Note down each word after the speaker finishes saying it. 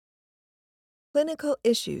Clinical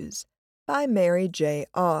Issues by Mary J.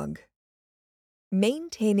 Ogg.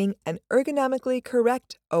 Maintaining an ergonomically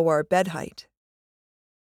correct OR bed height.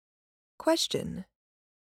 Question.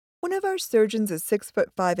 One of our surgeons is 6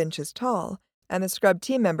 foot 5 inches tall, and the scrub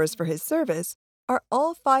team members for his service are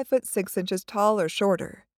all 5 foot 6 inches tall or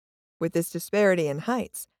shorter. With this disparity in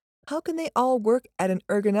heights, how can they all work at an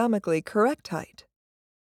ergonomically correct height?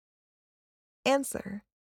 Answer.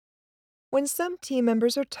 When some team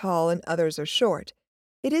members are tall and others are short,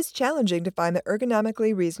 it is challenging to find the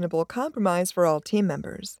ergonomically reasonable compromise for all team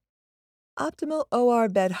members. Optimal OR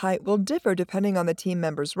bed height will differ depending on the team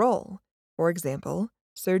member's role, for example,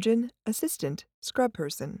 surgeon, assistant, scrub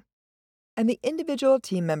person, and the individual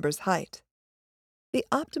team member's height. The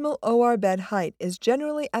optimal OR bed height is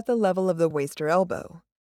generally at the level of the waist or elbow,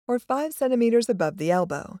 or 5 centimeters above the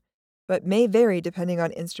elbow, but may vary depending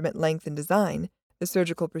on instrument length and design, the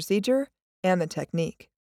surgical procedure, and the technique.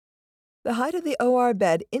 The height of the OR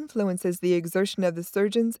bed influences the exertion of the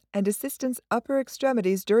surgeon's and assistant's upper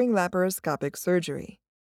extremities during laparoscopic surgery.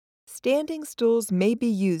 Standing stools may be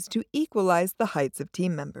used to equalize the heights of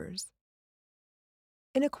team members.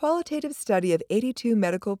 In a qualitative study of 82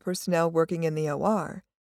 medical personnel working in the OR,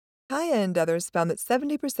 Kaya and others found that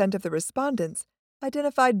 70% of the respondents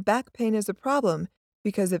identified back pain as a problem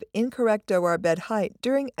because of incorrect OR bed height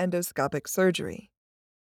during endoscopic surgery.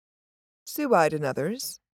 Suide and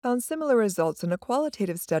others found similar results in a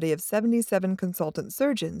qualitative study of 77 consultant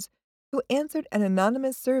surgeons who answered an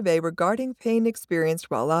anonymous survey regarding pain experienced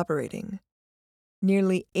while operating.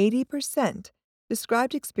 Nearly 80%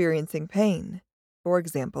 described experiencing pain, for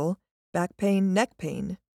example, back pain, neck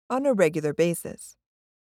pain, on a regular basis.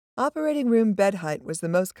 Operating room bed height was the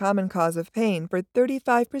most common cause of pain for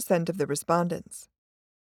 35% of the respondents.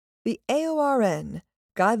 The AORN,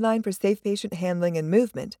 Guideline for Safe Patient Handling and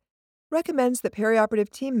Movement, recommends that perioperative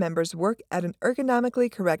team members work at an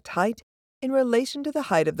ergonomically correct height in relation to the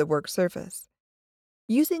height of the work surface.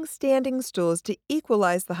 Using standing stools to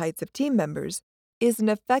equalize the heights of team members is an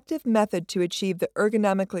effective method to achieve the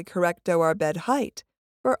ergonomically correct OR bed height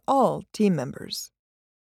for all team members.